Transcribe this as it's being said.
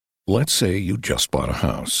Let's say you just bought a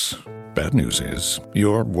house. Bad news is,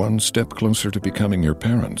 you're one step closer to becoming your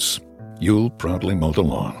parents. You'll proudly mow the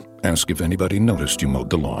lawn, ask if anybody noticed you mowed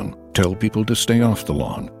the lawn, tell people to stay off the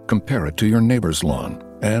lawn, compare it to your neighbor's lawn,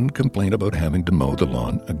 and complain about having to mow the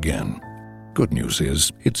lawn again. Good news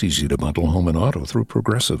is, it's easy to bundle home and auto through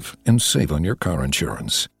Progressive and save on your car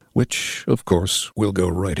insurance, which, of course, will go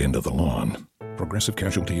right into the lawn. Progressive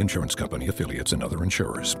Casualty Insurance Company, affiliates, and other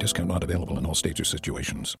insurers. Discount not available in all states or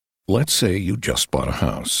situations. Let's say you just bought a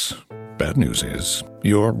house. Bad news is,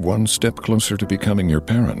 you're one step closer to becoming your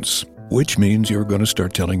parents, which means you're going to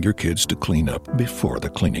start telling your kids to clean up before the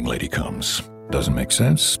cleaning lady comes. Doesn't make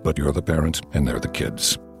sense, but you're the parent and they're the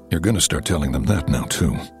kids. You're going to start telling them that now,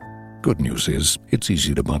 too. Good news is, it's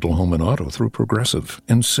easy to bundle home and auto through Progressive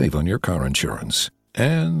and save on your car insurance.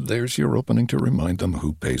 And there's your opening to remind them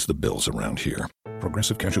who pays the bills around here.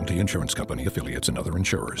 Progressive Casualty Insurance Company, affiliates, and other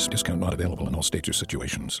insurers. Discount not available in all states or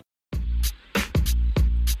situations.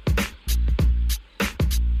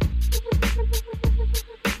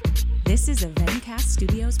 This is a Vencast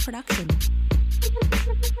Studios production.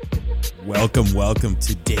 Welcome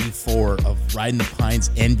to day 4 of Riding the Pines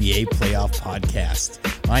NBA Playoff Podcast.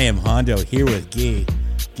 I am Hondo here with Guy.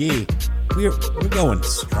 Guy, we're going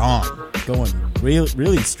strong,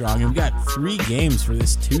 really strong. And we got 3 games for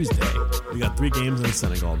this Tuesday. We got 3 games in the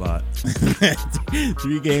Senegal bot.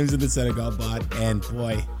 3 games in the Senegal bot, and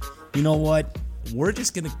boy, you know what? We're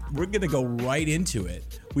gonna go right into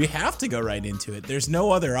it. We have to go right into it. There's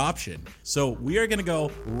no other option. So we are gonna go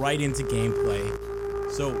right into gameplay.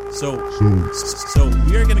 So we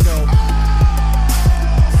are gonna go.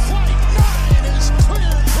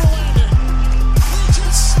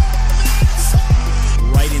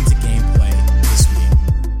 Right into gameplay this week.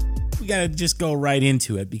 We gotta just go right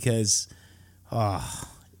into it because,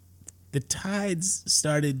 the tides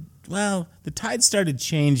started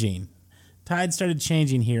changing. Tide started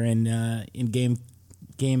changing here in game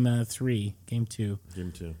 2. Game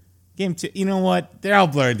 2. You know what? They're all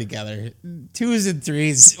blurred together. 2s and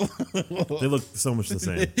 3s. They look so much the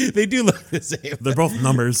same. They do look the same. They're both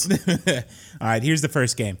numbers. All right, here's the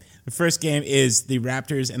first game. The first game is the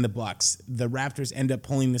Raptors and the Bucks. The Raptors end up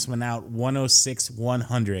pulling this one out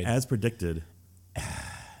 106-100. As predicted.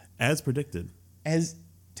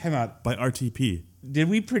 Timeout. By RTP. Did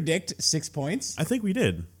we predict 6 points? I think we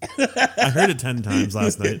did. I heard it 10 times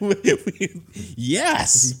last night.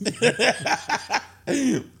 Yes.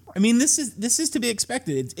 I mean, this is to be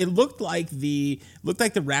expected. It looked like the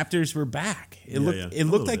Raptors were back. It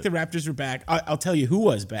looked like the Raptors were back. I'll tell you who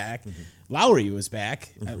was back. Mm-hmm. Lowry was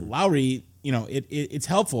back. Mm-hmm. Lowry, it's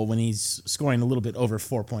helpful when he's scoring a little bit over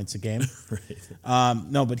 4 points a game. Right.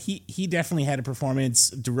 No, but he definitely had a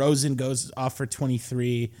performance. DeRozan goes off for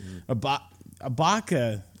 23. Mm-hmm.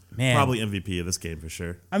 Ibaka, man, probably MVP of this game for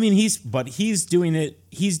sure. I mean, he's doing it.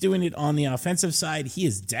 He's doing it on the offensive side. He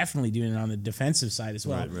is definitely doing it on the defensive side as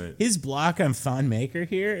well. Right. His block on Thon Maker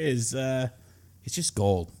here is it's just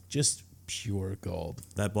gold, just pure gold.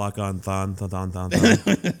 That block on Thon. That Thon.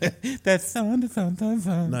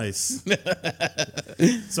 Nice.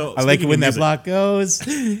 So I like it when that block goes.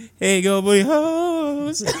 Hey, go boy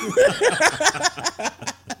hose.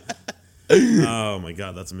 Oh my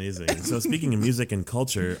God, that's amazing. So speaking of music and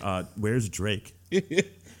culture, where's Drake?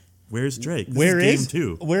 Where's Drake? Where is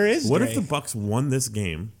game 2? Where is What Drake? if the Bucks won this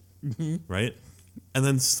game, right, and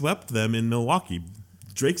then swept them in Milwaukee?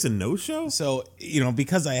 Drake's a no-show? So,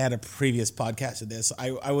 because I had a previous podcast of this,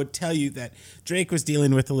 I would tell you that Drake was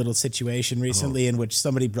dealing with a little situation recently in which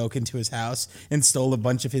somebody broke into his house and stole a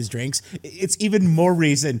bunch of his drinks. It's even more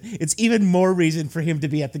reason for him to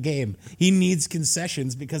be at the game. He needs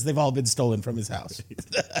concessions because they've all been stolen from his house.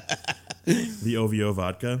 The OVO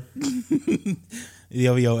vodka? The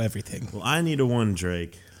OVO everything. Well, I need a one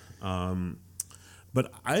Drake.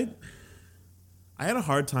 But I had a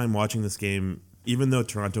hard time watching this game, even though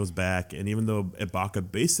Toronto's back, and even though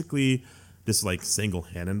Ibaka basically just like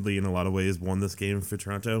single-handedly in a lot of ways won this game for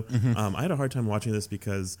Toronto. Mm-hmm. I had a hard time watching this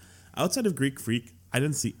because outside of Greek Freak, I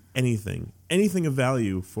didn't see anything of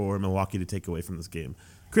value for Milwaukee to take away from this game.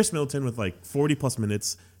 Chris Middleton with like 40-plus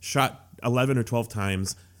minutes, shot 11 or 12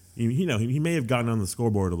 times. He may have gotten on the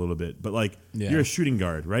scoreboard a little bit, but you're a shooting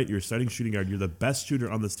guard, right? You're a starting shooting guard. You're the best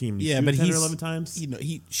shooter on this team. But 10 or 11 times.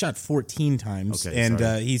 He shot 14 times, okay, and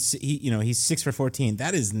he's 6 for 14.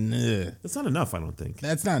 That is that's not enough. I don't think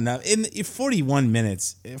that's not enough. In 41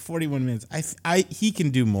 minutes, he can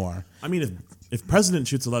do more. I mean, if President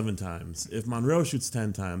shoots 11 times, if Monroe shoots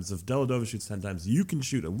 10 times, if Dellavedova shoots 10 times, you can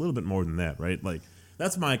shoot a little bit more than that, right? Like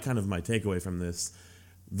that's my takeaway from this.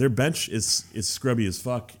 Their bench is scrubby as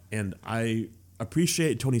fuck, and I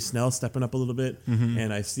appreciate Tony Snell stepping up a little bit,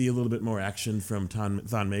 and I see a little bit more action from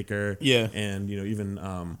Thon Maker. Yeah. And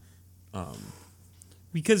even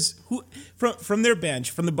because from their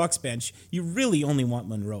bench, from the Bucks bench, you really only want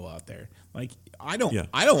Monroe out there. Like I don't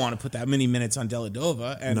want to put that many minutes on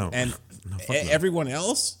Deladova and everyone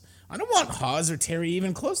else. I don't want Haas or Terry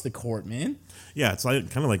even close to the court, man. Yeah, it's like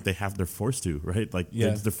kind of like they're forced to, right? Like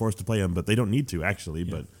they're forced to play him, but they don't need to actually.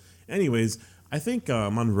 Yeah. But anyways, I think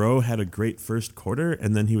Monroe had a great first quarter,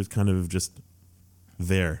 and then he was kind of just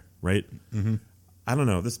there, right? Mm-hmm. I don't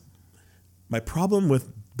know. My problem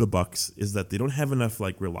with the Bucks is that they don't have enough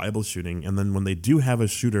like reliable shooting, and then when they do have a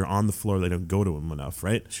shooter on the floor, they don't go to him enough,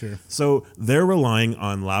 right? Sure. So they're relying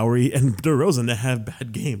on Lowry and DeRozan to have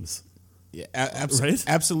bad games. Yeah,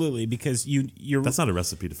 absolutely. Because that's not a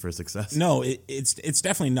recipe for success. No, it's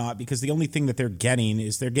definitely not, because the only thing that they're getting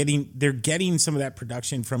is they're getting some of that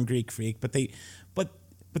production from Greek Freak, but the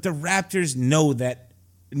Raptors know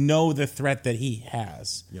the threat that he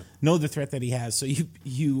has. Yep. Know the threat that he has. So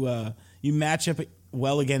you match up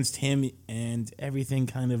well against him, and everything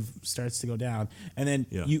kind of starts to go down. And then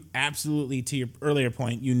you absolutely, to your earlier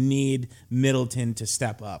point, you need Middleton to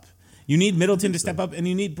step up. You need Middleton to step up, and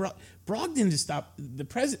you need Brogdon to stop. The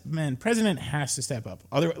president has to step up.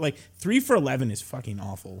 3 for 11 is fucking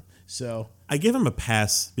awful. So I give him a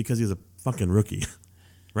pass because he's a fucking rookie,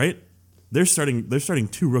 right? They're starting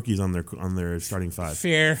 2 rookies on their starting 5.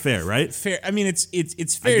 Fair, right? Fair. I mean, it's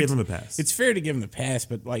fair. I give him a pass. It's fair to give him a pass,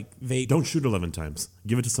 but like they don't shoot 11 times.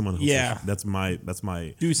 Give it to someone else. Yeah, that's my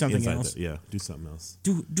do something else. Yeah, do something else.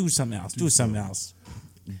 Do something else. Do something else.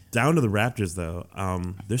 Down to the Raptors, though,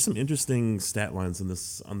 there's some interesting stat lines on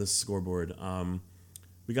this scoreboard.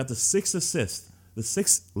 We got the 6th assist. The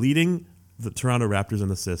 6th leading the Toronto Raptors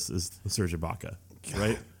in assists is Serge Ibaka,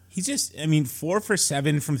 right? He's just, 4 for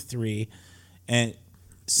 7 from 3, and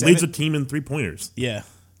leads the team in 3-pointers. Yeah,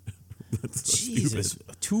 that's so Jesus,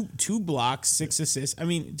 stupid. Two blocks, 6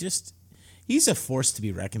 assists. He's a force to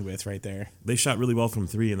be reckoned with right there. They shot really well from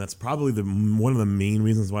 3, and that's probably one of the main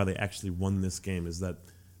reasons why they actually won this game is that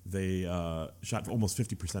they shot almost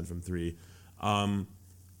 50% from 3.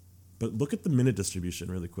 But look at the minute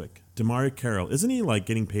distribution really quick. DeMar Carroll, isn't he like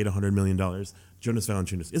getting paid $100 million? Jonas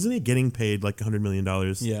Valanciunas, isn't he getting paid like $100 million?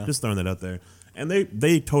 Yeah. Just throwing that out there. And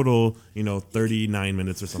they total 39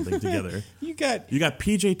 minutes or something together. You got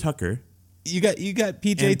PJ Tucker. You got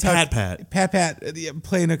PJ Tucker. Pat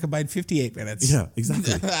playing a combined 58 minutes. Yeah,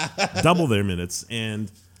 exactly. Double their minutes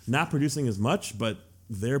and not producing as much, but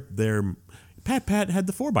they're Pat had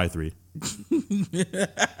the 4x3.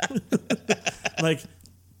 Like,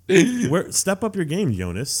 step up your game,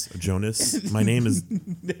 Jonas. My name is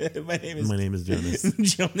Jonas.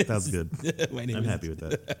 Jonas. That's good. I'm happy with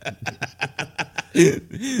that.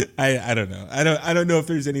 I don't know. I don't know if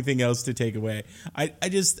there's anything else to take away. I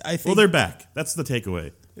think. Well, they're back. That's the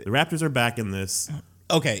takeaway. The Raptors are back in this.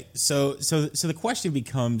 Okay, so the question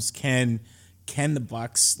becomes: Can the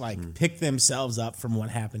Bucks pick themselves up from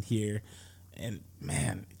what happened here? And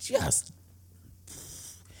man,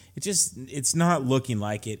 it's not looking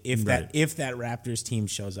like it if that Raptors team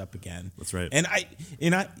shows up again. That's right. And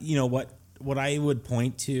I what I would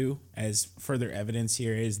point to as further evidence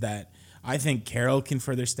here is that I think Carroll can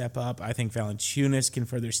further step up. I think Valanciunas can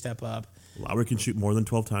further step up. Lowry can shoot more than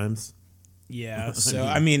 12 times. Yeah. So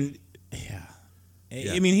I mean,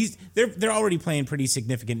 they're already playing pretty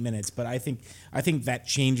significant minutes, but I think that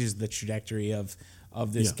changes the trajectory of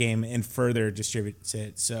this game and further distributes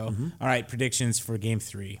it. So, all right, predictions for Game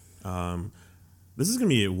 3. This is going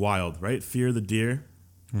to be wild, right? Fear the deer.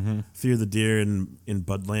 Mm-hmm. Fear the deer in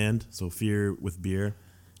Budland. So fear with beer.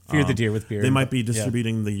 Fear the deer with beer. They might be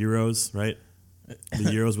distributing the euros, right? The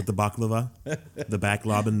euros with the baklava. The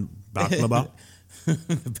baklava and baklava.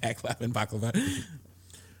 The baklava and baklava.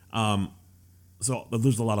 So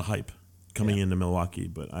there's a lot of hype coming into Milwaukee,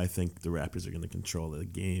 but I think the Raptors are going to control the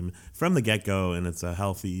game from the get-go, and it's a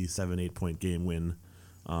healthy 7-8 point game win.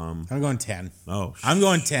 I'm going 10. Oh, I'm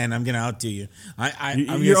going 10. I'm going to outdo you.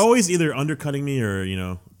 You're always either undercutting me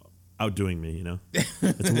or outdoing me.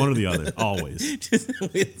 It's one or the other. Always.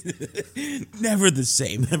 Never the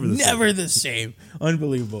same. Never the same.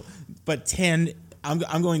 Unbelievable. But 10.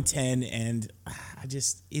 I'm going 10, and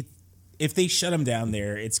if they shut them down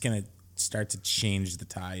there, it's going to start to change the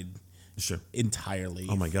tide. Sure. Entirely.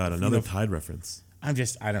 Oh my God, another Tide reference. I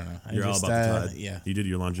don't know. You're all about the Tide. Yeah. You did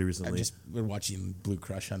your laundry recently. I've just been watching Blue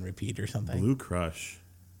Crush on repeat or something. Blue Crush.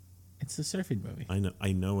 It's the surfing movie.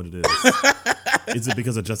 I know what it is. Is it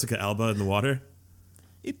because of Jessica Alba in the water?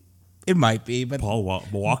 It might be, but Paul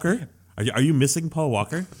Walker? Are you missing Paul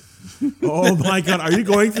Walker? Oh my God, are you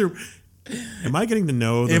going through Am I getting to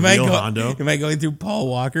know the real Hondo? Am I going through Paul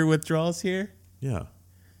Walker withdrawals here? Yeah.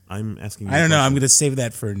 I'm asking you I don't know. I'm going to save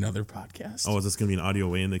that for another podcast. Oh, is this going to be an audio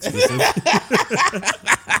Wayne exclusive?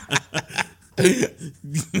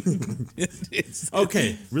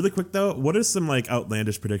 Okay, really quick though, what is some like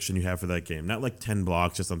outlandish prediction you have for that game? Not like 10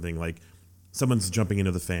 blocks or something, like someone's jumping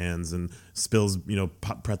into the fans and spills,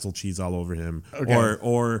 pretzel cheese all over him. Okay.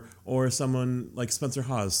 Or someone like Spencer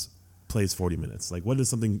Hawes plays 40 minutes. Like, what is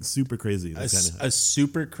something super crazy? A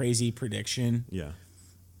super crazy prediction. Yeah.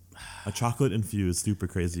 A chocolate infused super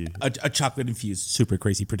crazy. A chocolate infused super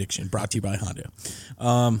crazy prediction brought to you by Honda.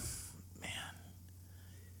 Man.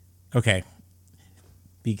 Okay.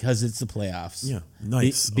 Because it's the playoffs. Yeah.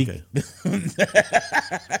 Nice. Okay.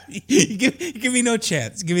 you give me no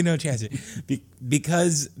chance. Give me no chance.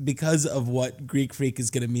 Because of what Greek Freak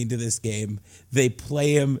is going to mean to this game, they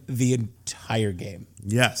play him the entire game.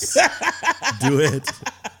 Yes. Do it.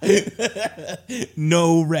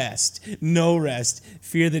 No rest. No rest.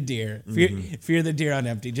 Fear the deer. Fear the deer on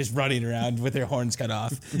empty, just running around with their horns cut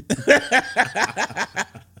off.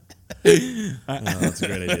 That's a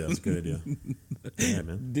great idea. That's a good idea. Yeah,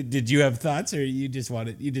 man. Did you have thoughts, or you just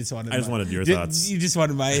wanted? I just wanted your thoughts. You just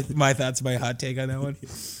wanted my thoughts, my hot take on that one.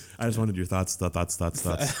 I just wanted your thoughts. The thoughts. The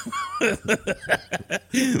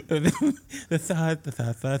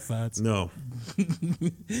thoughts. No.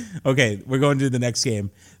 Okay, we're going to the next game.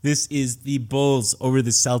 This is the Bulls over the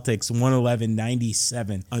Celtics,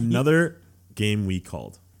 111-97. Another game we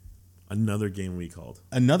called. Another game we called.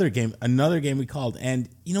 And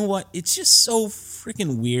you know what? It's just so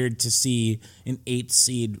freaking weird to see an 8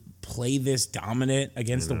 seed play this dominant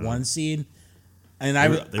against the 1 seed. And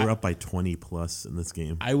they were up by 20 plus in this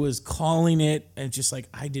game. I was calling it, and just like,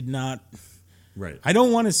 I did not. Right. I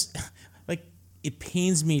don't want to. Like, it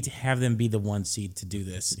pains me to have them be the 1 seed to do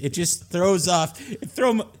this. It just throws off the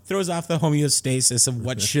homeostasis of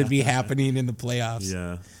what should be happening in the playoffs.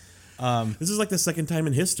 Yeah. This is like the second time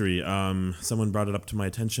in history. Someone brought it up to my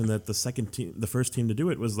attention that the first team to do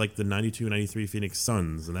it was like the 92-93 Phoenix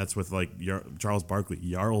Suns, and that's with like Charles Barkley.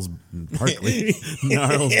 Gnarls Barkley.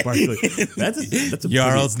 That's a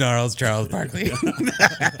Gnarls Charles Barkley.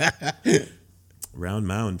 Round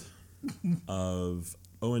mound of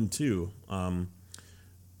 0-2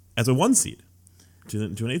 as a 1 seed to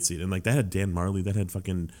an 8 seed, and like that had Dan Marley, that had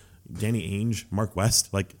fucking Danny Ainge, Mark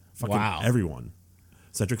West, like fucking everyone.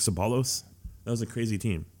 Cedric Ceballos. That was a crazy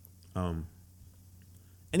team.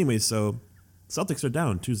 Anyway, so Celtics are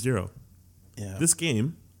down 2-0. Yeah. This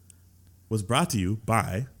game was brought to you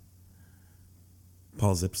by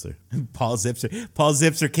Paul Zipser. Paul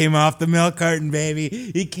Zipser came off the milk carton, baby.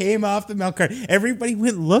 He came off the milk carton. Everybody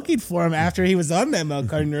went looking for him after he was on that milk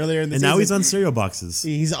carton earlier in the season. And now he's on cereal boxes.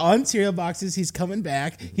 He's on cereal boxes. He's coming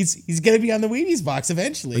back. He's going to be on the Wheaties box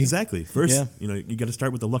eventually. Exactly. First, you got to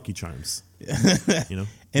start with the Lucky Charms.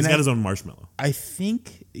 He's got his own marshmallow. I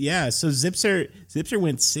think, so Zipser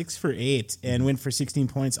went 6 for 8 and went for 16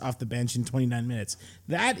 points off the bench in 29 minutes.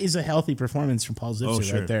 That is a healthy performance from Paul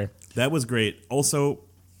Zipser right there. That was great. Also,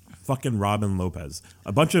 fucking Robin Lopez.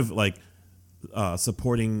 A bunch of like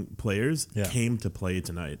supporting players came to play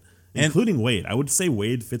tonight, including Wade. I would say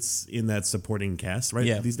Wade fits in that supporting cast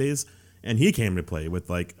these days, and he came to play with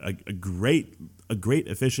like a great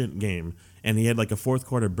efficient game. And he had like a fourth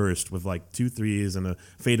quarter burst with like 2 threes and a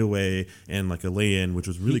fadeaway and like a lay-in, which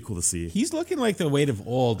was really cool to see. He's looking like the Wade of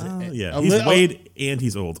old. He's Wade and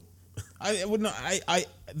he's old.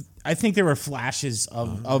 I think there were flashes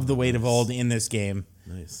of the Wade of old in this game.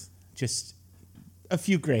 Nice. Just a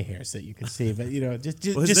few gray hairs that you can see, but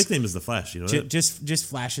his nickname is the Flash. Just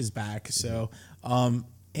flashes back. So.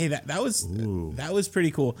 Hey, that was pretty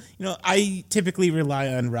cool. I typically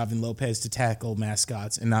rely on Robin Lopez to tackle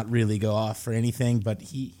mascots and not really go off for anything, but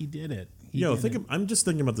he did it. I'm just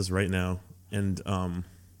thinking about this right now, and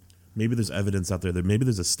maybe there's evidence out there. Maybe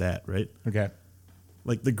there's a stat, right? Okay.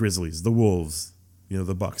 Like the Grizzlies, the Wolves,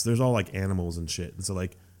 the Bucks. There's all like animals and shit, and so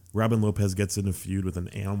like Robin Lopez gets in a feud with an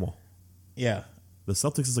animal. Yeah. The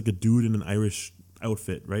Celtics is like a dude in an Irish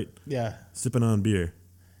outfit, right? Yeah. Sipping on beer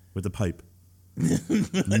with a pipe.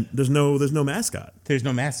 There's no mascot. There's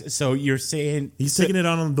no mascot. So you're saying he's taking it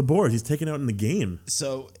out on the board. He's taking it out in the game.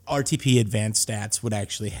 So RTP Advanced Stats would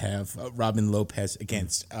actually have Robin Lopez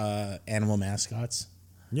against animal mascots.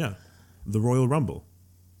 Yeah, the Royal Rumble.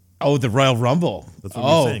 Oh, the Royal Rumble. That's what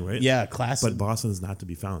you're saying, right? Yeah, classic. But Boston is not to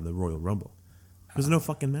be found. The Royal Rumble. There's no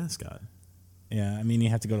fucking mascot. Yeah, I mean you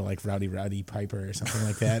have to go to like Rowdy Piper or something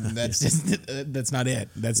like that. And that's that's not it.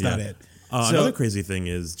 That's not it. Another crazy thing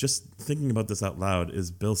is, just thinking about this out loud,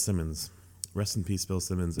 is Bill Simmons. Rest in peace, Bill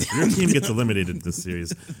Simmons. If your team gets eliminated this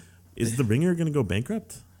series, is the Ringer going to go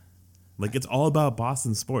bankrupt? Like, it's all about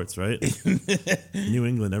Boston sports, right? New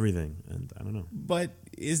England, everything. And I don't know. But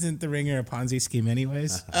isn't the Ringer a Ponzi scheme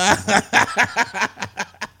anyways?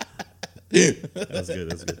 That's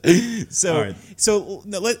good. So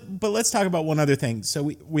let's talk about one other thing. So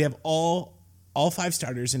we have all 5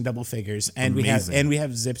 starters in double figures, and Amazing. we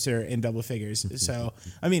have Zipser in double figures. So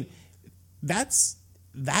I mean, that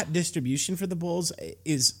distribution for the Bulls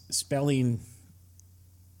is spelling,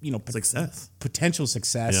 Success. potential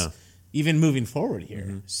success, Yeah. even moving forward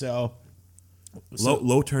here. So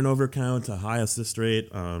Low turnover count, a high assist rate.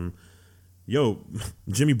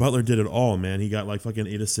 Jimmy Butler did it all, man. He got like fucking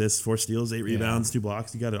 8 assists, 4 steals, 8 rebounds, 2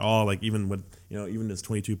 blocks. He got it all. Like even with even his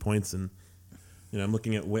 22 points, and I'm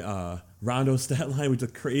looking at Rondo's stat line, which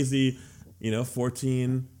is crazy.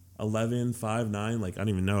 14, 11, 5, 9. Like I don't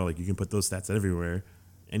even know. Like you can put those stats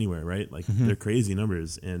anywhere, right? Like they're crazy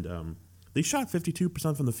numbers, and they shot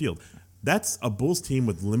 52% from the field. That's a Bulls team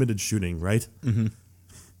with limited shooting, right? Mm-hmm.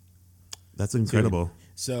 That's incredible.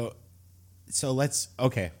 So let's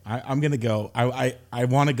I'm gonna go. I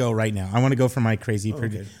want to go right now. I want to go for my crazy.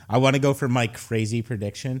 I want to go for my crazy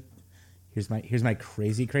prediction. Here's my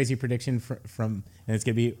crazy prediction from and it's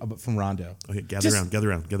gonna be from Rondo. Okay, gather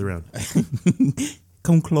around.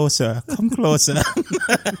 Come closer.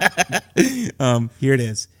 Here it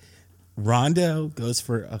is. Rondo goes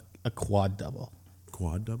for a quad double.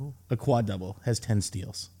 Quad double? A quad double has 10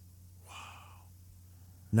 steals.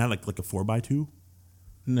 Not like a 4x2?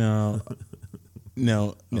 No.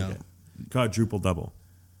 Okay. Quadruple double.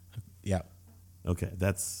 Yeah. Okay,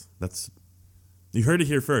 that's you heard it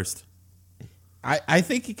here first. I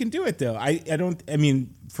think he can do it though. I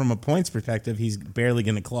mean, from a points perspective, he's barely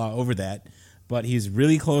going to claw over that, but he's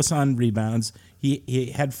really close on rebounds.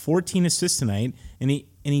 He had 14 assists tonight, and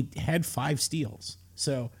he had 5 steals.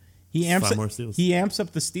 So he amps 5 more steals. He amps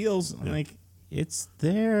up the steals. Yeah. Like it's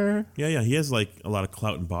there. Yeah. He has like a lot of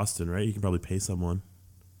clout in Boston, right? You can probably pay someone.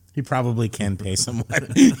 He probably can pay someone.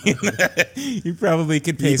 He probably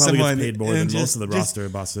could pay someone. Gets paid more than most of the roster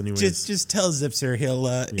of Boston, anyways. Just tell Zipser he'll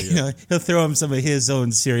throw him some of his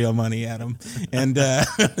own cereal money at him, and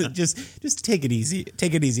just take it easy.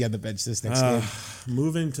 Take it easy on the bench this next game.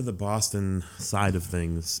 Moving to the Boston side of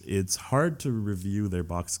things, it's hard to review their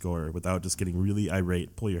box score without just getting really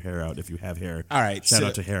irate. Pull your hair out if you have hair. All right, shout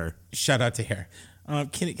out to hair. Shout out to hair.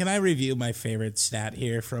 Can I review my favorite stat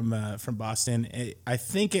here from Boston? I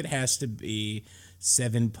think it has to be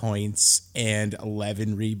 7 points and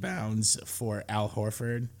 11 rebounds for Al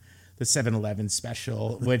Horford, the 7-Eleven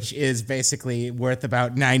special, which is basically worth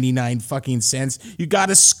about 99 fucking cents. You got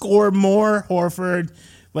to score more, Horford.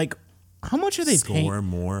 Like, how much are they paying? Score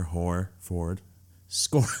more, Horford.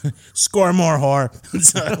 Score more, whore.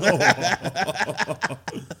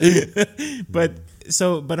 But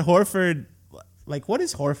Horford. Like, what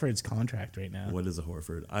is Horford's contract right now? What is a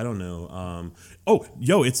Horford? I don't know.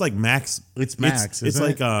 It's like max. It's max. It's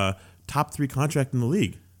like a top 3 contract in the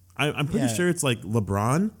league. I'm pretty sure it's like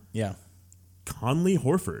LeBron. Yeah. Conley,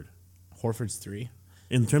 Horford. Horford's 3.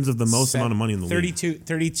 In terms of the most amount of money in the league.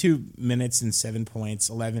 32 minutes and 7 points,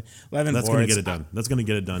 11 That's boards. going to get it done. That's going to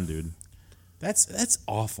get it done, dude. That's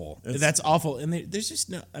awful. That's awful. And there's just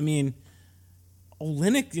no, I mean,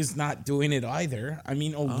 Olynyk is not doing it either. I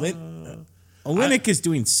mean, Olynyk is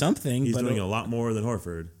doing something. He's but doing a lot more than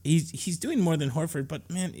Horford. He's doing more than Horford, but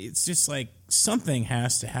man, it's just like something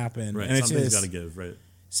has to happen. Right, and something's got to give, right.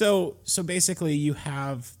 So basically you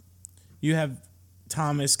have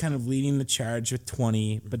Thomas kind of leading the charge with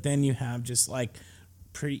 20, but then you have just like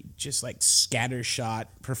scattershot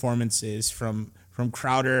performances from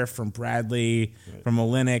Crowder, from Bradley, from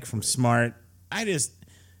Olynyk, from Smart.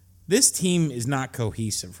 This team is not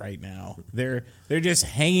cohesive right now. They're just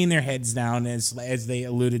hanging their heads down as they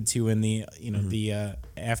alluded to in the the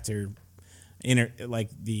after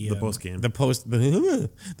the post game the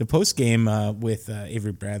post game with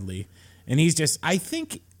Avery Bradley, and he's just I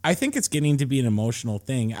think it's getting to be an emotional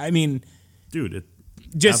thing. I mean, dude,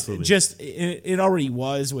 it already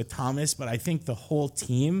was with Thomas, but I think the whole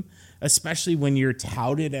team, especially when you're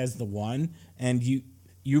touted as the one and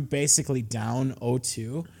you're basically down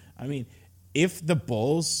 0-2. I mean, if the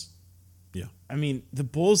Bulls, the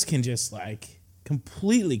Bulls can just like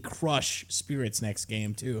completely crush Spirits next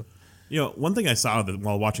game too. One thing I saw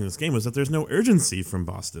while watching this game was that there's no urgency from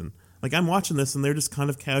Boston. Like I'm watching this and they're just kind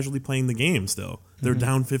of casually playing the game still. They're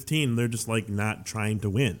down 15. They're just like not trying to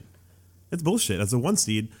win. It's bullshit. As a 1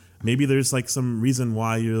 seed, maybe there's like some reason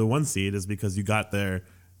why you're the 1 seed is because you got there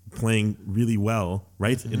playing really well,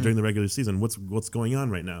 right? During the regular season. What's going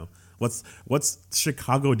on right now? What's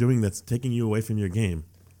Chicago doing that's taking you away from your game?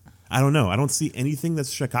 I don't know. I don't see anything that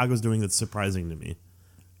Chicago's doing that's surprising to me.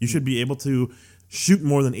 You should be able to shoot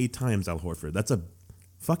more than 8 times, Al Horford. That's a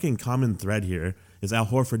fucking common thread here, is Al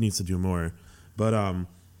Horford needs to do more. But,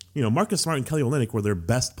 Marcus Smart and Kelly Olynyk were their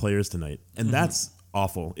best players tonight. And that's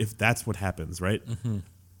awful if that's what happens, right?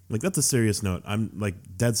 Like, that's a serious note. I'm, like,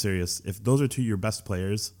 dead serious. If those are 2 of your best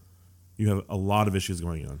players, you have a lot of issues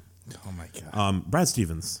going on. Oh, my God. Brad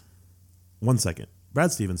Stevens. 1 second.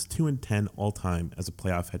 Brad Stevens, 2-10 all time as a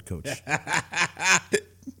playoff head coach.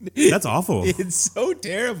 That's awful. It's so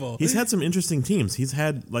terrible. He's had some interesting teams. He's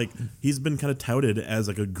been kind of touted as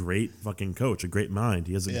like a great fucking coach, a great mind.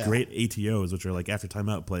 He has a great ATOs, which are like after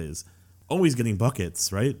timeout plays. Always getting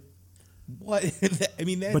buckets, right? What? I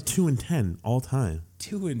mean, but 2-10 all time.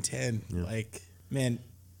 2-10. Yeah. Like, man,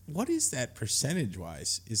 what is that percentage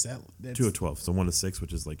wise? Is that 2 of 12? So 1 of 6,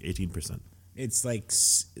 which is like 18%. It's like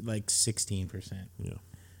 16%. Yeah.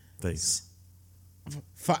 Thanks.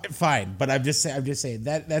 Fine, but I'm just saying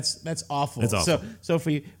that's awful. It's awful. So if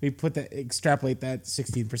we extrapolate that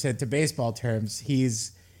 16% to baseball terms,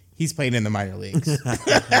 he's playing in the minor leagues.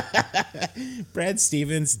 Brad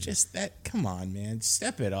Stevens, just that. Come on, man,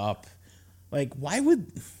 step it up. Like, why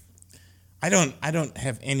would I don't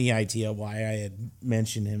have any idea why I had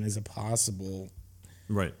mentioned him as a possible.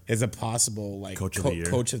 Right. As a possible like coach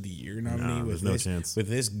of the year nominee with no chance with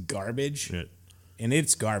this garbage. Right. And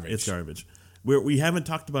it's garbage. It's garbage. We haven't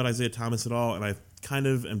talked about Isaiah Thomas at all, and I kind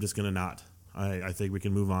of am just going to not. I think we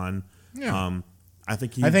can move on. Yeah. I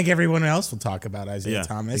think everyone else will talk about Isaiah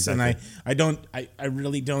Thomas, exactly. And I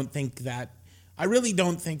really don't think that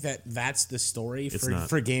that's the story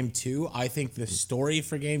for Game 2. I think the story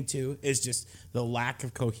for Game 2 is just the lack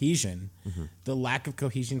of cohesion, the lack of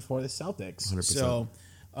cohesion for the Celtics.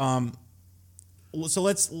 100%. So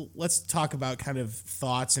let's talk about kind of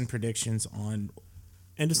thoughts and predictions on.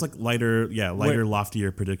 And just like lighter,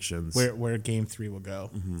 loftier predictions. Where Game 3 will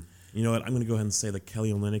go. Mm-hmm. You know what? I'm going to go ahead and say that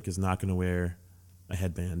Kelly Olynyk is not going to wear a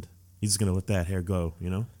headband. He's just going to let that hair go,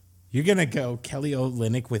 you know? You're going to go Kelly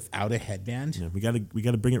Olynyk without a headband? Yeah, we got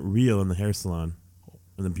to bring it real in the hair salon,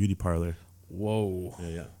 in the beauty parlor. Whoa.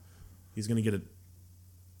 Yeah. He's going to get it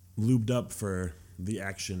lubed up for the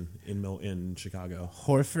action in Chicago.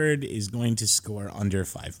 Horford is going to score under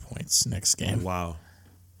 5 points next game. Oh, wow.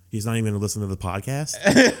 He's not even going to listen to the podcast.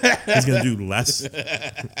 He's going to do less.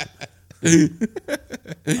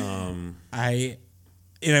 I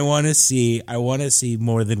want to see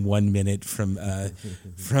more than 1 minute from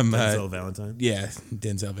Denzel Valentine. Yeah,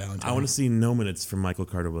 Denzel Valentine. I want to see no minutes from Michael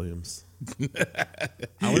Carter Williams.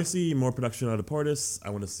 I want to see more production out of Portis. I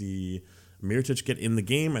want to see Mirotic get in the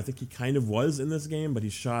game. I think he kind of was in this game, but he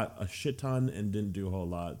shot a shit ton and didn't do a whole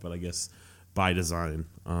lot. But I guess by design.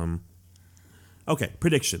 Okay,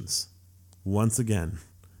 predictions. Once again,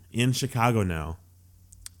 in Chicago now.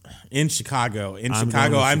 In Chicago,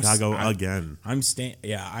 again.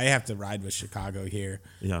 I have to ride with Chicago here.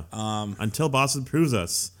 Yeah. Until Boston proves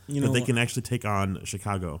us that they can actually take on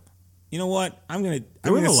Chicago. You know what? They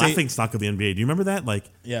were the laughing stock of the NBA. Do you remember that? Like,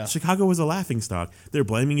 yeah. Chicago was a laughing stock. They're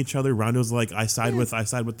blaming each other. Rondo's like, I side with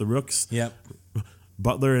the Rooks. Yep.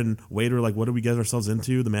 Butler and Wade were like, what do we get ourselves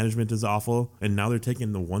into? The management is awful. And now they're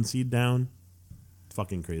taking the 1 seed down.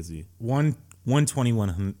 Fucking crazy. 120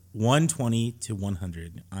 to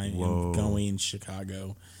 100. I am going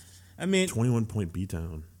Chicago. I mean, 21-point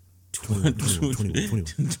beatdown.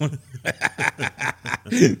 21.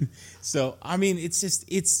 So I mean, it's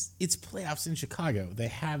playoffs in Chicago. They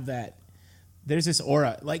have that. There's this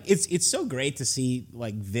aura. Like it's so great to see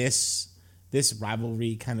like this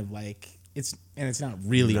rivalry kind of like it's not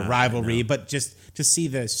really a rivalry, but just to see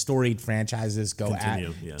the storied franchises go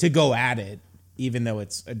at it. Even though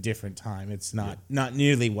it's a different time, it's not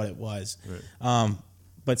nearly what it was. Right.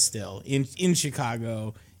 But still, in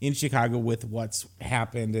Chicago with what's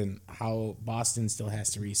happened and how Boston still has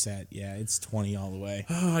to reset, it's 20 all the way.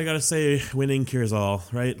 Oh, I gotta say, winning cures all,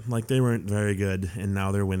 right? Like they weren't very good, and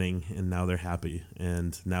now they're winning, and now they're happy,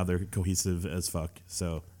 and now they're cohesive as fuck.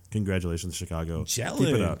 So congratulations, Chicago. Keep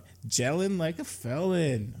it up. Gelling like a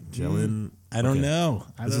felon. Gelling. I don't know.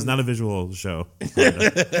 This is not a visual show.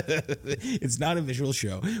 It's not a visual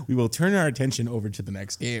show. We will turn our attention over to the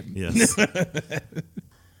next game. Yes.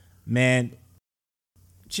 Man,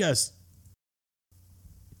 just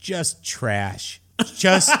trash.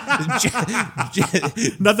 Just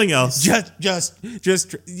nothing else. Just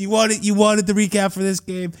you wanted the recap for this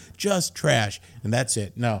game? Just trash. And that's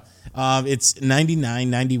it. No. It's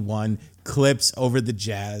 99-91. Clips over the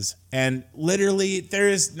Jazz, and literally there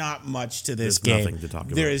is not much to this game. Nothing to talk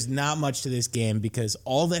about. There is not much to this game because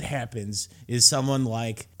all that happens is someone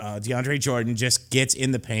like DeAndre Jordan just gets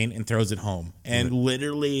in the paint and throws it home, and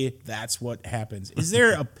literally that's what happens. Is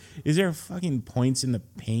there fucking points in the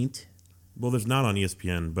paint? Well, there's not on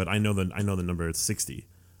ESPN, but I know the number. It's 60.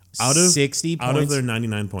 Out of 60 out points? of their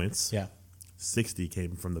 99 points, Yeah. 60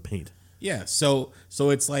 came from the paint. Yeah, so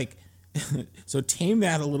it's like, so tame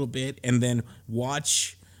that a little bit, and then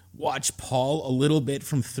watch Paul a little bit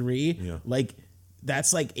from three. Yeah. Like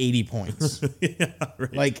that's like 80 points, Yeah,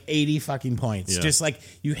 right. like 80 fucking points. Yeah. Just like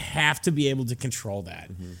you have to be able to control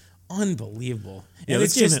that. Unbelievable. Yeah, And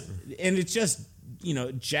this it's game just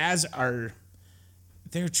Jazz are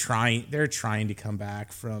they're trying to come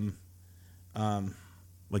back from.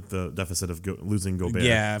 Like the deficit of losing Gobert.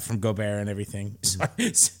 Yeah, from Gobert and everything.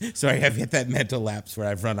 Sorry, I've hit that mental lapse where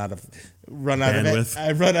I've run out of Bandwidth.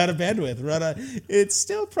 bandwidth. It's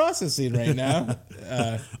still processing right now.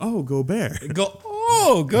 Oh, Gobert.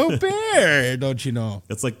 Gobert! Don't you know?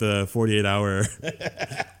 It's like the 48-hour.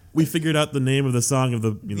 We figured out the name of the song of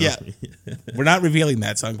the. Yeah, we're not revealing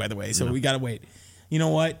that song, by the way. So we gotta wait. You know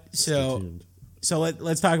what? So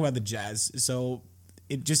let's talk about the Jazz. So.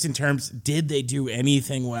 Just in terms, did they do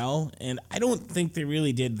anything well? And I don't think they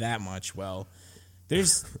really did that much well.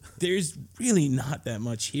 There's really not that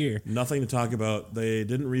much here. Nothing to talk about. They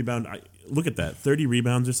didn't rebound. Look at that, 30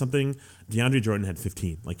 rebounds or something. DeAndre Jordan had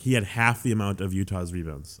 15. Like he had half the amount of Utah's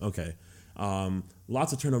rebounds. Okay,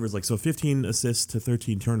 lots of turnovers. Like so, 15 assists to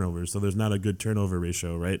 13 turnovers. So there's not a good turnover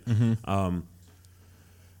ratio, right?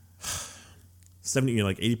 70,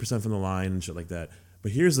 like 80% from the line and shit like that.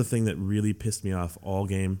 But here's the thing that really pissed me off all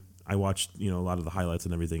game. I watched, a lot of the highlights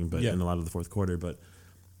and everything, but in a lot of the fourth quarter. But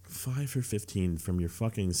 5 for 15 from your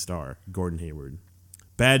fucking star, Gordon Hayward.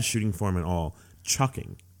 Bad shooting form and all.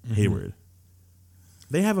 Chucking Hayward.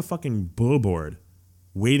 They have a fucking billboard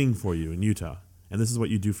waiting for you in Utah, and this is what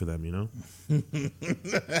you do for them,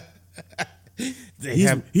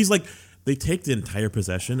 He's like, they take the entire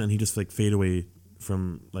possession, and he just like fade away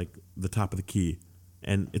from like the top of the key.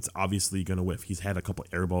 And it's obviously going to whiff. He's had a couple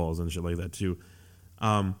air balls and shit like that, too.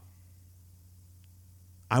 I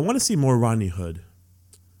want to see more Rodney Hood.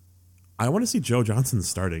 I want to see Joe Johnson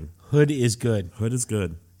starting. Hood is good. Hood is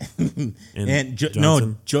good.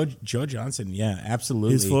 Joe Johnson, yeah,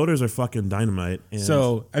 absolutely. His floaters are fucking dynamite. And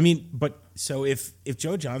so, if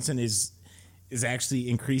Joe Johnson is actually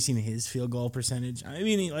increasing his field goal percentage,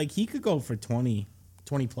 he could go for 20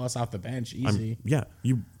 plus off the bench easy.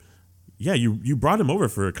 You brought him over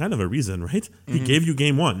for kind of a reason, right? He gave you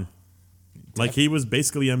game one. Like he was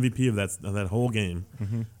basically MVP of that whole game.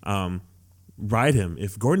 Ride him.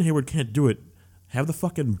 If Gordon Hayward can't do it, have the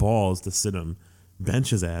fucking balls to sit him,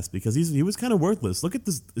 bench his ass because he was kind of worthless. Look at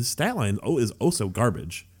this his stat line. Is also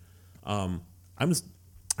garbage.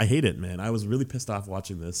 I hate it, man. I was really pissed off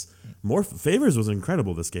watching this. Favors was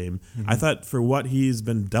incredible this game. I thought for what he's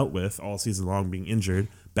been dealt with all season long, being injured.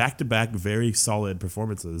 Back-to-back very solid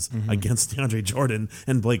performances against DeAndre Jordan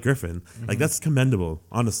and Blake Griffin. Like, that's commendable,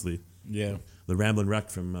 honestly. Yeah. The Ramblin' Wreck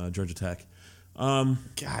from Georgia Tech. God,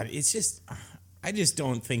 it's just... I just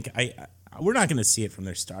don't think... we're not going to see it from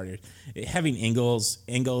their starters. Having Ingles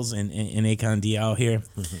and Akon Diallo here...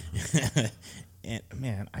 And,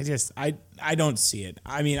 man, I don't see it.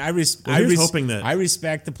 I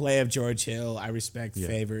respect the play of George Hill. I respect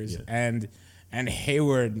Favors. Yeah. And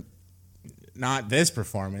Hayward... Not this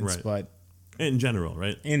performance, right. But in general,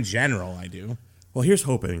 right? In general, I do. Well, here's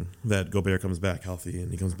hoping that Gobert comes back healthy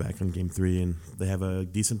and he comes back on game 3 and they have a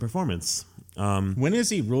decent performance. When is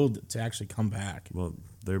he ruled to actually come back? Well,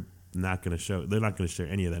 they're not going to share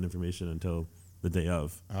any of that information until the day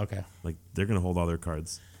of. Okay. Like they're going to hold all their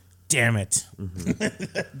cards. Damn it.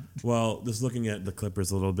 Well, just looking at the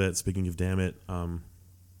Clippers a little bit, speaking of damn it.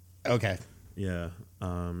 Okay. Yeah.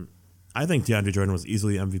 I think DeAndre Jordan was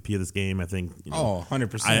easily MVP of this game. I think.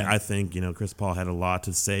 100%. I think Chris Paul had a lot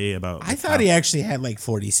to say about. I thought he actually had like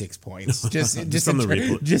 46 points just from the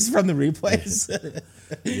replay. Just from the replays.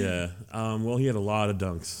 Yeah. Well, he had a lot of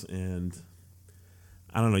dunks, and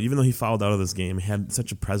I don't know. Even though he fouled out of this game, he had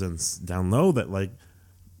such a presence down low that like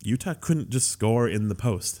Utah couldn't just score in the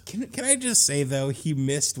post. Can I just say though, he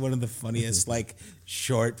missed one of the funniest like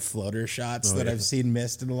short floater shots that I've seen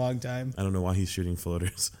missed in a long time. I don't know why he's shooting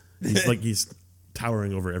floaters. He's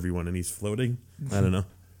towering over everyone and he's floating. I don't know.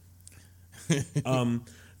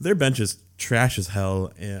 Their bench is trash as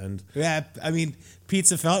hell, and yeah,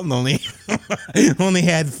 Pizza Felton only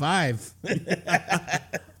had 5.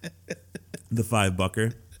 The 5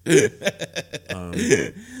 bucker.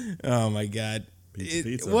 Oh my god.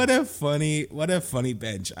 Pizza. What a funny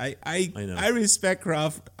bench. I know. I respect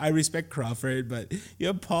Crawford, but you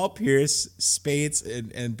have Paul Pierce, Spates,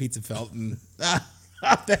 and Pizza Felton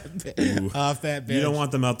off that bench. You don't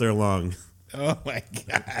want them out there long. Oh my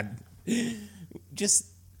God! Just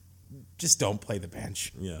don't play the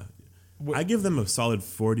bench. Yeah, I give them a solid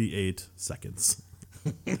 48 seconds.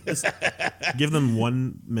 Just give them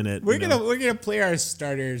 1 minute. We're gonna play our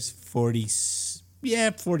starters 46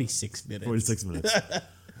 minutes. 46 minutes.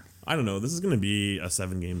 I don't know. This is going to be a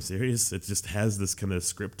 7-game series. It just has this kind of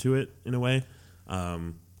script to it in a way.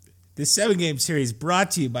 This 7-game series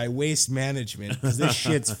brought to you by Waste Management because this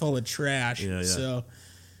shit's full of trash. Yeah. So,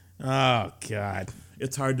 oh God.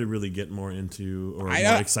 It's hard to really get more into or more I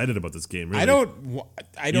don't- excited about this game. Really. I don't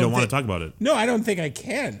You don't want to talk about it. No, I don't think I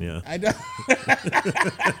can. Yeah. I don't.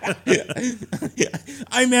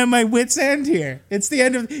 I'm at my wit's end here. It's the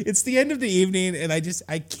end of the evening, and I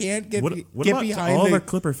can't get What get about behind all of the, our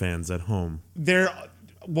Clipper fans at home? They're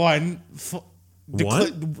one.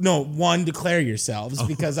 Declare yourselves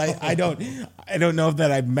because I don't know if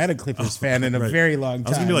that I've met a Clippers fan in a Right. very long time. I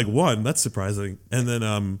was going to be like, 1, that's surprising. And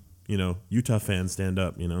then, Utah fans stand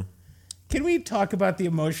up, Can we talk about the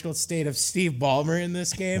emotional state of Steve Ballmer in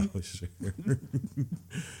this game? Oh, sure.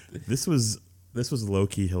 This was low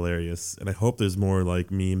key hilarious, and I hope there's more like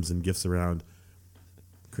memes and gifs around.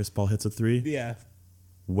 Chris Paul hits a 3. Yeah.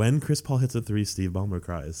 When Chris Paul hits a 3, Steve Ballmer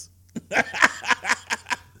cries.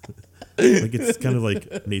 Like it's kind of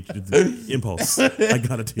like nature impulse. I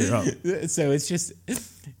gotta tear up. So it's just,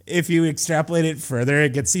 if you extrapolate it further,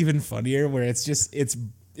 it gets even funnier. Where it's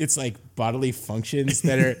like bodily functions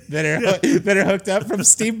that are hooked up from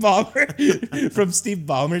Steve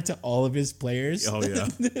Ballmer to all of his players. Oh yeah,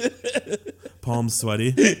 palms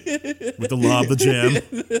sweaty with the lob, the jam.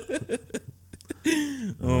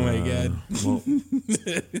 Oh my God.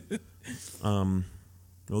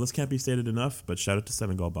 Well, this can't be stated enough, but shout out to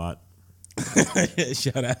Senegal Bot.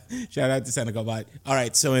 shout out to Senegal Bot. All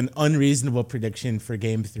right, so an unreasonable prediction for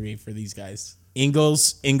Game 3 for these guys.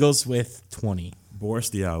 Ingles with 20. Boris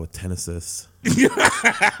Diaw with 10 assists.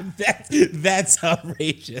 That's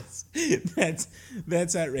outrageous.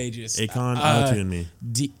 That's outrageous. Akon, auto-tune me.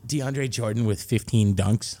 DeAndre Jordan with 15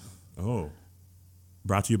 dunks. Oh.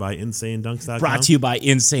 Brought to you by InsaneDunks.com. Brought to you by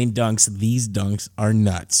Insane Dunks. These dunks are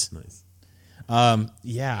nuts. Nice.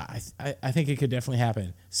 Yeah, I think it could definitely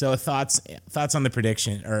happen. So thoughts on the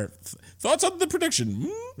prediction, or thoughts on the prediction?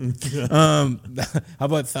 How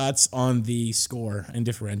about thoughts on the score and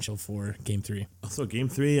differential for Game 3? So Game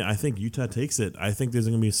 3, I think Utah takes it. I think there's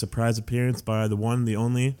going to be a surprise appearance by the one, the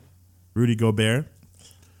only, Rudy Gobert.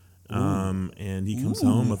 And he comes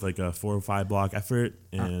home with like a 4 or 5 block effort.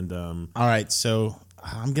 And all right, so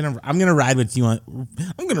I'm gonna ride with you on.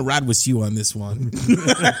 I'm gonna ride with you on this one.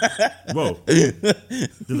 Whoa! Did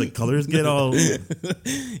the colors get all?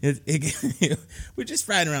 We're just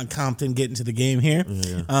riding around Compton, getting to the game here.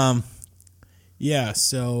 Yeah.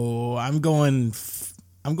 So I'm going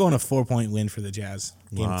a 4-point win for the Jazz.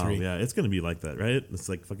 Game 3. Yeah, it's gonna be like that, right? It's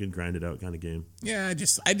like fucking grind it out kind of game. Yeah, I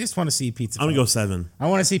just want to see Pizza. I'm gonna go 7. I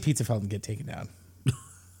want to see Pizza Felton get taken down.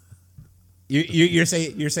 You're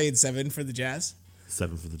saying 7 for the Jazz?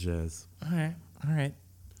 7 for the Jazz. All right.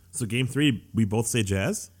 So Game 3, we both say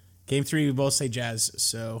Jazz. Game 3, we both say Jazz.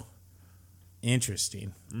 So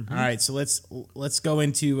interesting. Mm-hmm. All right, so let's go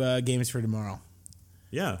into games for tomorrow.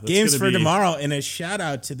 Yeah, that's Games for gonna be- tomorrow, and a shout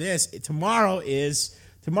out to this. Tomorrow is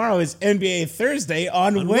NBA Thursday.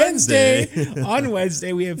 On Wednesday,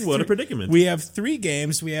 we have What a predicament. We have 3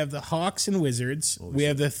 games. We have the Hawks and Wizards. We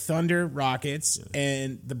have the Thunder Rockets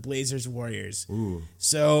and the Blazers Warriors. Ooh.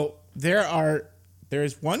 So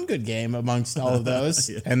there's one good game amongst all of those,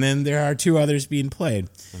 and then there are 2 others being played.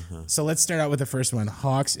 So let's start out with the first one,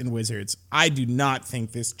 Hawks and Wizards. I do not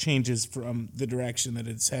think this changes from the direction that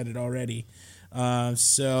it's headed already.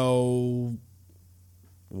 So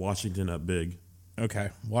Washington up big. okay,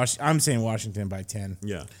 I'm saying Washington by 10.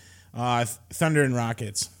 Yeah. Thunder and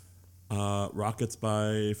Rockets. Rockets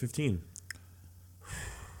by 15.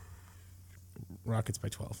 Rockets by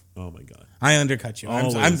 12. Oh my god. I undercut you.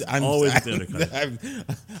 Always undercut.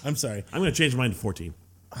 I'm sorry. I'm gonna change mine to 14.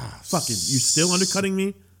 Fuck it. You still undercutting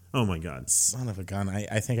me? Oh my god. Son of a gun.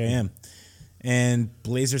 I think I am. And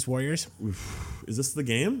Blazers Warriors. Is this the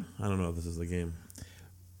game? I don't know if this is the game.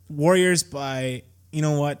 Warriors by, you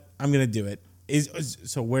know what? I'm gonna do it.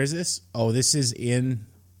 So where's this? Oh, this is in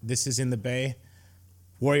the Bay.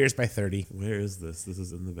 Warriors by 30. Where is this? This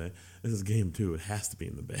is in the Bay. This is game 2. It has to be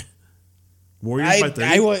in the Bay. Warriors by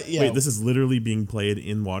 30? Wait, this is literally being played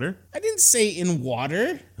in water? I didn't say in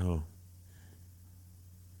water. Oh.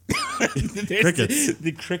 Crickets.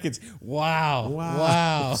 The crickets.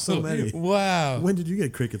 Wow. So many. Wow. When did you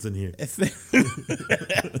get crickets in here?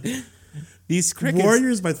 These crickets.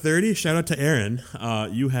 Warriors by 30. Shout out to Aaron.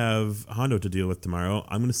 You have Hondo to deal with tomorrow.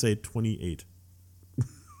 I'm going to say 28.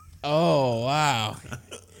 Oh, wow.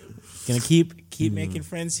 Gonna keep making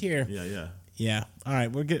friends here. Yeah. All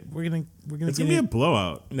right, we're gonna. It's gonna be a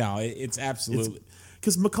blowout. No, it's absolutely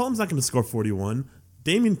because McCollum's not gonna score 41.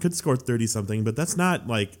 Damian could score 30 something, but that's not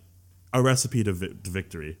like a recipe to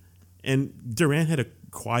victory. And Durant had a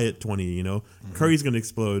quiet 20. You know, Curry's gonna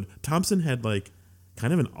explode. Thompson had like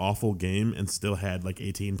kind of an awful game and still had like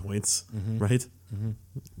 18 points. Right?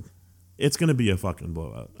 It's gonna be a fucking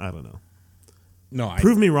blowout. I don't know. No,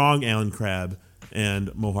 Prove me wrong, Alan Crabb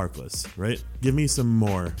and Mo Harkless, right? Give me some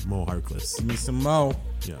more Mo Harkless. Give me some Mo.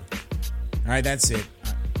 Yeah. All right, that's it.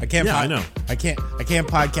 I can't. I know. I can't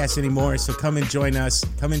podcast anymore. So come and join us.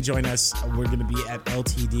 We're gonna be at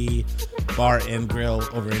LTD Bar and Grill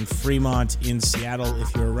over in Fremont in Seattle.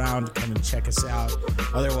 If you're around, come and check us out.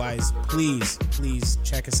 Otherwise, please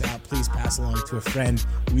check us out. Please pass along to a friend.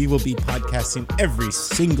 We will be podcasting every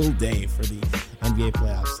single day for the NBA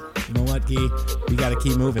playoffs. You know what, Guy? We got to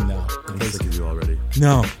keep moving though. I'm sick of you already.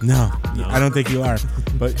 No, I don't think you are.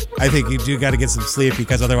 But I think you do got to get some sleep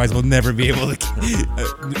because otherwise we'll never be able to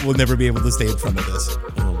stay in front of this.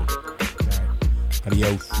 Oh. All right.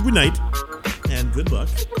 Adios. Good night and good luck.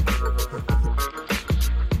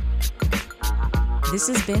 This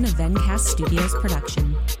has been a Vencast Studios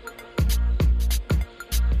production.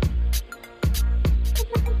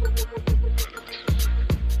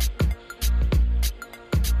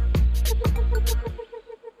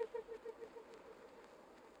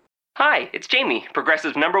 Hi, it's Jamie,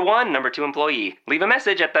 Progressive's #1, #2 employee. Leave a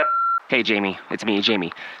message at the... Hey, Jamie, it's me,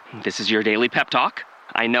 Jamie. This is your daily pep talk.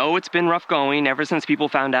 I know it's been rough going ever since people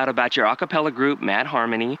found out about your a cappella group, Mad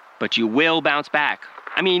Harmony, but you will bounce back.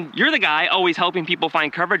 I mean, you're the guy always helping people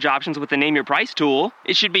find coverage options with the Name Your Price tool.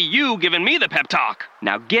 It should be you giving me the pep talk.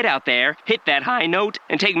 Now get out there, hit that high note,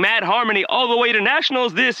 and take Mad Harmony all the way to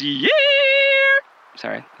nationals this year!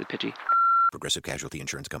 Sorry, it's pitchy. Progressive Casualty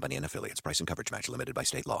Insurance Company and Affiliates. Price and coverage match limited by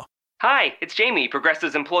state law. Hi, it's Jamie,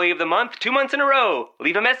 Progressive's Employee of the Month, 2 months in a row.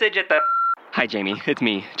 Leave a message at the... Hi, Jamie. It's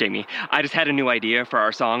me, Jamie. I just had a new idea for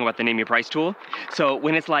our song about the Name Your Price tool. So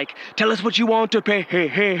when it's like, tell us what you want to pay, hey,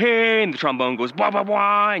 hey, hey, and the trombone goes, blah, blah,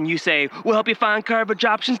 blah, and you say, we'll help you find coverage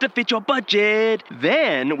options to fit your budget.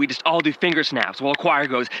 Then we just all do finger snaps while a choir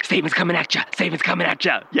goes, savings coming at ya, savings coming at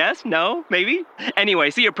ya. Yes? No? Maybe? Anyway,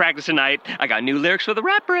 see your practice tonight. I got new lyrics for the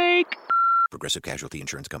rap break. Progressive Casualty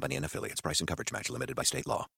Insurance Company and Affiliates. Price and coverage match limited by state law.